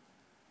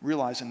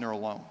 realizing they're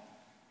alone.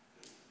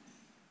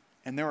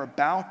 And they're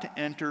about to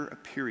enter a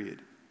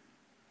period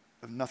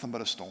of nothing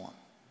but a storm.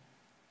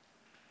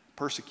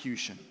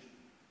 Persecution.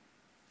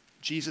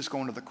 Jesus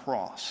going to the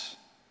cross.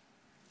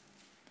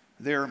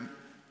 Their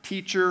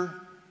teacher,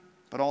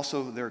 but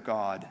also their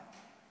God.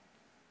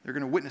 They're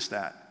going to witness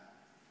that.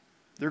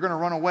 They're going to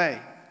run away.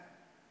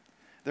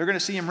 They're going to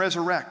see him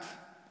resurrect.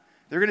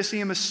 They're going to see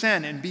him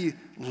ascend and be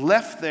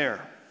left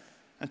there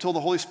until the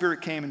Holy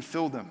Spirit came and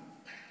filled them.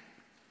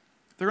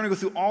 They're going to go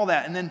through all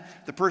that, and then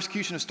the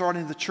persecution is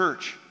starting in the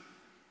church.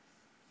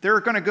 They're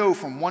going to go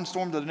from one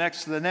storm to the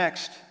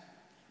next,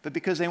 but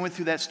because they went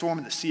through that storm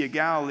in the Sea of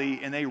Galilee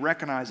and they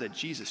recognize that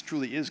Jesus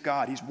truly is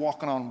God, he's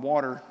walking on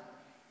water.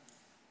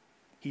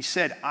 He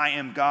said, I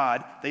am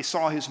God. They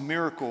saw his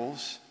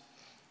miracles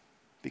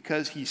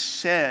because he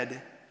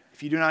said,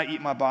 if you do not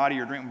eat my body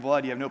or drink my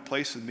blood, you have no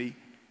place with me.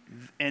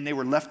 And they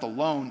were left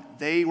alone.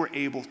 They were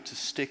able to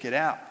stick it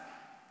out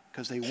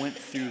because they went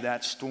through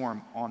that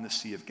storm on the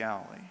Sea of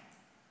Galilee.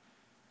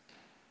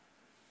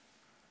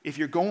 If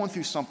you're going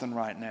through something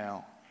right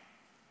now,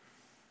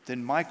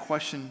 then my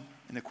question,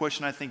 and the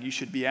question I think you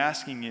should be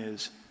asking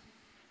is,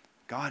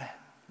 God,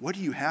 what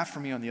do you have for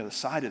me on the other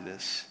side of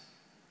this?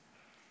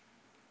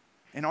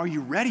 And are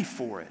you ready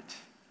for it?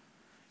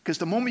 Because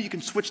the moment you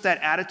can switch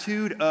that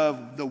attitude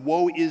of the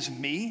woe is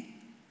me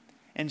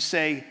and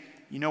say,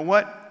 you know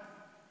what?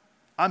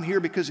 I'm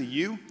here because of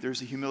you.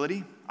 There's a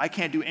humility. I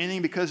can't do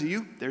anything because of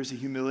you. There's a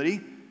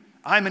humility.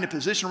 I'm in a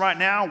position right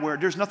now where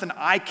there's nothing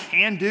I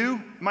can do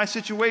in my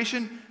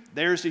situation.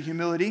 There's the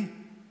humility.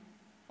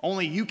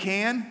 Only you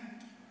can.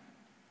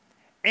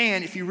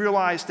 And if you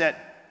realize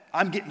that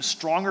I'm getting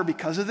stronger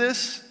because of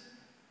this,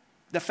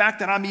 the fact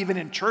that I'm even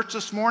in church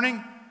this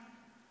morning,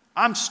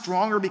 I'm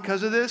stronger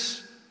because of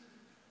this,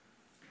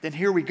 then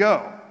here we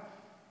go.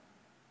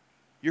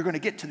 You're going to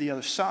get to the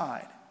other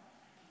side,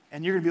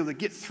 and you're going to be able to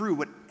get through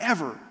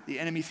whatever the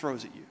enemy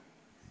throws at you.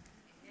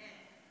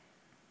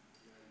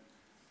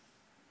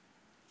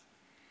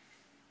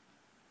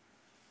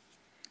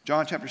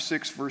 John chapter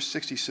 6, verse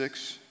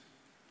 66.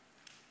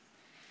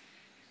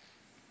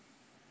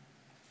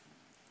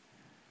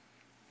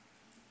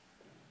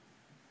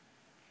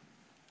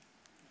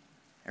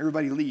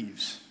 Everybody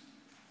leaves.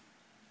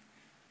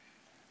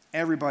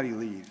 Everybody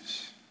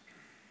leaves.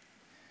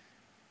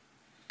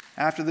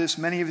 After this,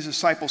 many of his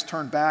disciples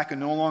turned back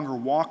and no longer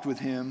walked with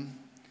him.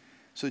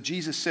 So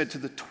Jesus said to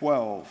the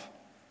 12,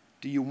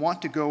 do you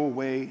want to go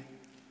away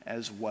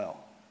as well?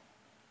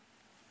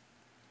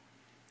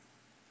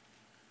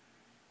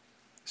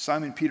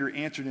 Simon Peter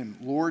answered him,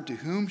 Lord, to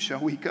whom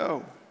shall we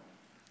go?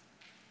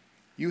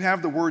 You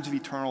have the words of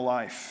eternal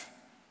life.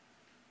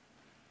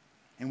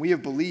 And we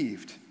have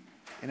believed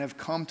and have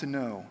come to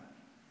know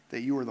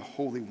that you are the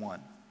Holy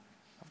One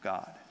of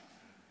God.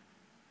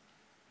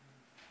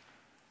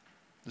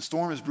 The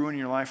storm is brewing in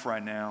your life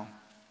right now.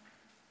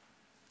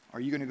 Are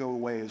you going to go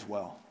away as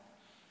well?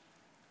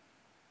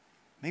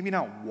 Maybe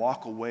not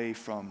walk away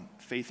from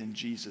faith in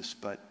Jesus,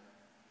 but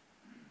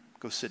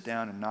go sit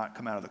down and not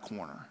come out of the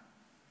corner.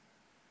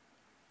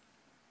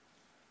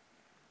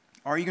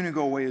 Are you going to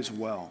go away as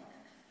well?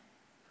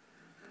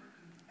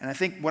 And I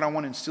think what I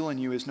want to instill in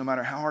you is no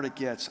matter how hard it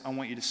gets, I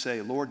want you to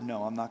say, Lord,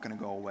 no, I'm not going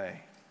to go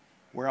away.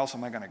 Where else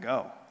am I going to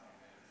go?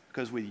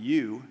 Because with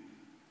you,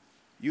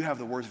 you have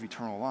the words of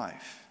eternal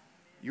life.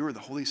 You are the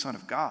Holy Son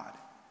of God.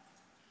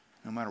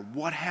 No matter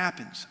what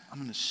happens, I'm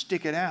going to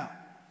stick it out.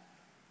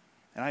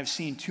 And I've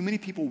seen too many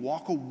people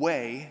walk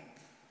away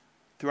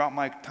throughout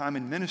my time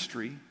in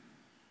ministry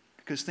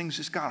because things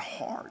just got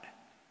hard.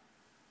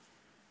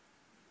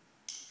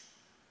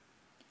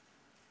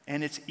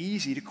 And it's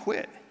easy to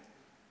quit.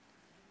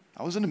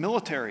 I was in the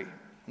military,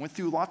 went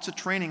through lots of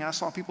training, and I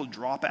saw people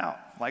drop out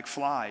like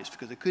flies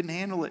because they couldn't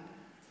handle it.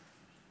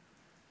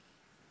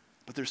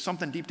 But there's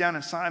something deep down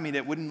inside me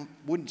that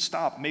wouldn't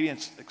stop. Maybe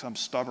it's because I'm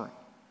stubborn.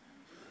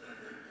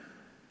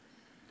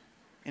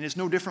 And it's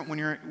no different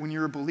when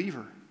you're a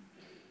believer,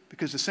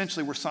 because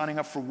essentially we're signing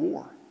up for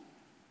war,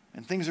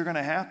 and things are going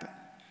to happen.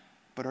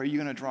 But are you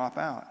going to drop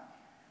out?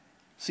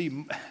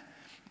 See,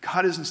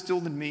 God has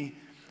instilled in me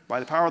by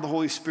the power of the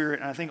Holy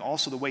Spirit, and I think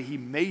also the way he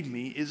made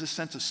me, is a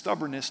sense of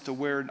stubbornness to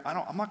where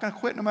I'm not going to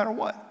quit no matter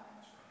what.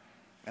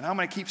 And I'm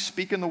going to keep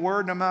speaking the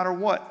word no matter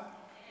what.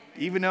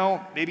 Even though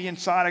maybe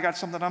inside I got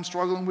something I'm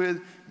struggling with,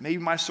 maybe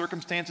my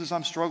circumstances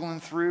I'm struggling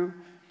through.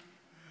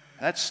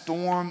 That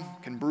storm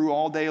can brew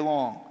all day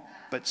long.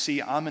 But see,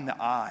 I'm in the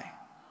eye.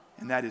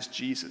 and that is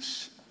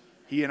Jesus.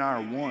 He and I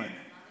are one.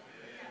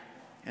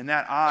 And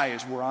that eye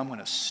is where I'm going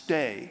to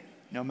stay,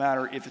 no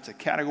matter if it's a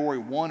Category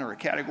 1 or a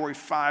Category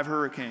 5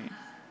 hurricane.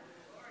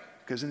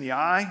 Because in the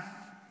eye,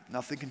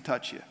 nothing can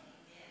touch you.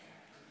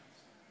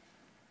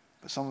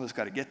 But some of us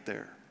got to get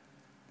there.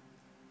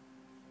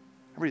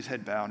 Everybody's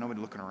head bowed, nobody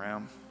looking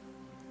around.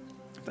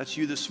 If that's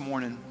you this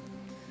morning,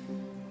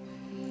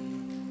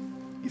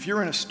 if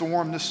you're in a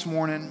storm this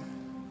morning,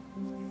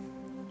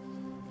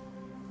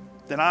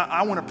 then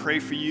I want to pray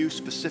for you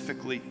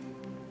specifically.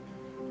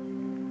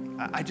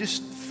 I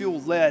just feel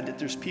led that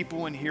there's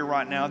people in here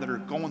right now that are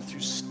going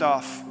through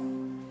stuff,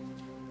 and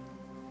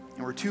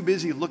we're too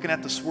busy looking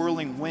at the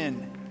swirling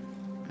wind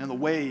and the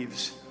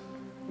waves,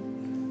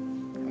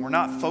 and we're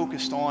not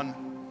focused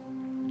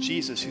on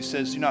Jesus, who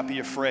says, do not be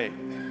afraid.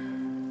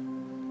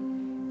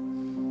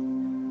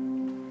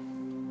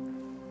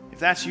 If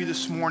that's you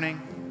this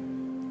morning,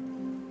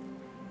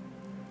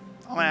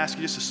 I'm going to ask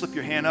you just to slip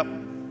your hand up.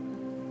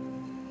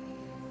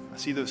 I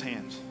see those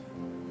hands.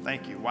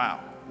 Thank you. Wow.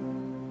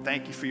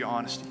 Thank you for your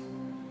honesty.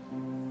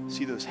 I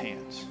see those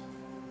hands.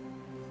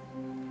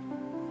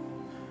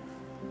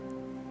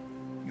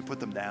 You can put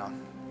them down.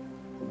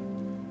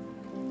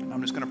 And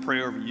I'm just going to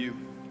pray over you.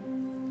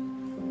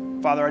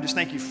 Father, I just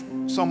thank you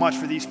so much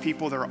for these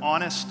people that are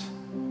honest,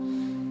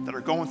 that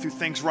are going through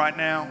things right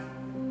now.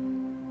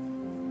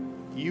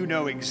 You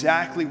know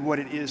exactly what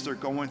it is they're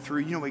going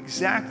through. You know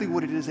exactly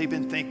what it is they've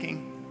been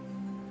thinking.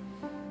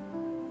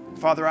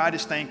 Father, I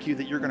just thank you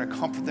that you're going to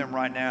comfort them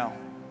right now.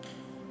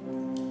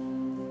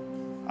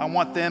 I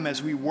want them,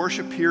 as we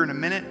worship here in a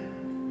minute,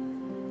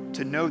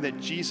 to know that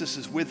Jesus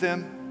is with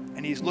them,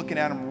 and he's looking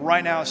at them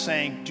right now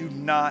saying, do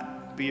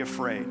not be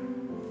afraid.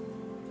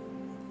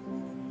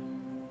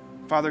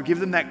 Father, give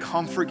them that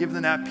comfort, give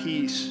them that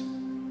peace,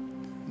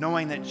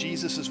 knowing that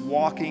Jesus is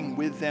walking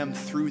with them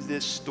through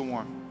this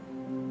storm.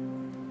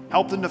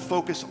 Help them to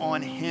focus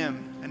on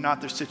him and not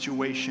their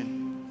situation.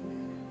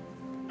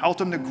 Help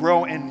them to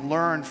grow and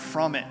learn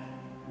from it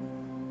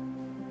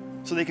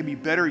so they can be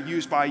better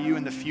used by you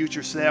in the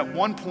future, so that at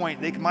one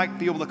point they might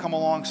be able to come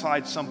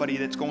alongside somebody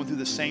that's going through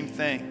the same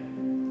thing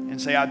and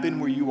say, I've been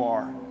where you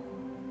are,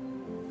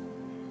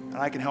 and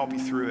I can help you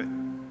through it.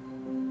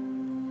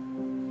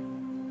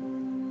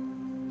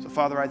 So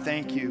Father, I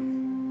thank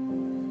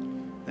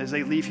you as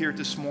they leave here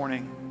this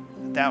morning,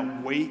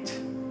 that weight,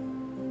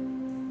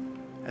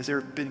 as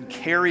they've been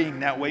carrying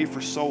that weight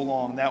for so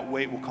long, that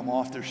weight will come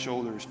off their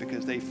shoulders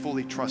because they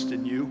fully trust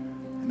in you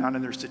and not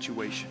in their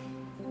situation.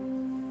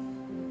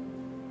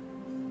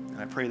 And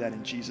I pray that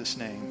in Jesus'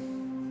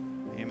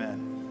 name.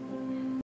 Amen.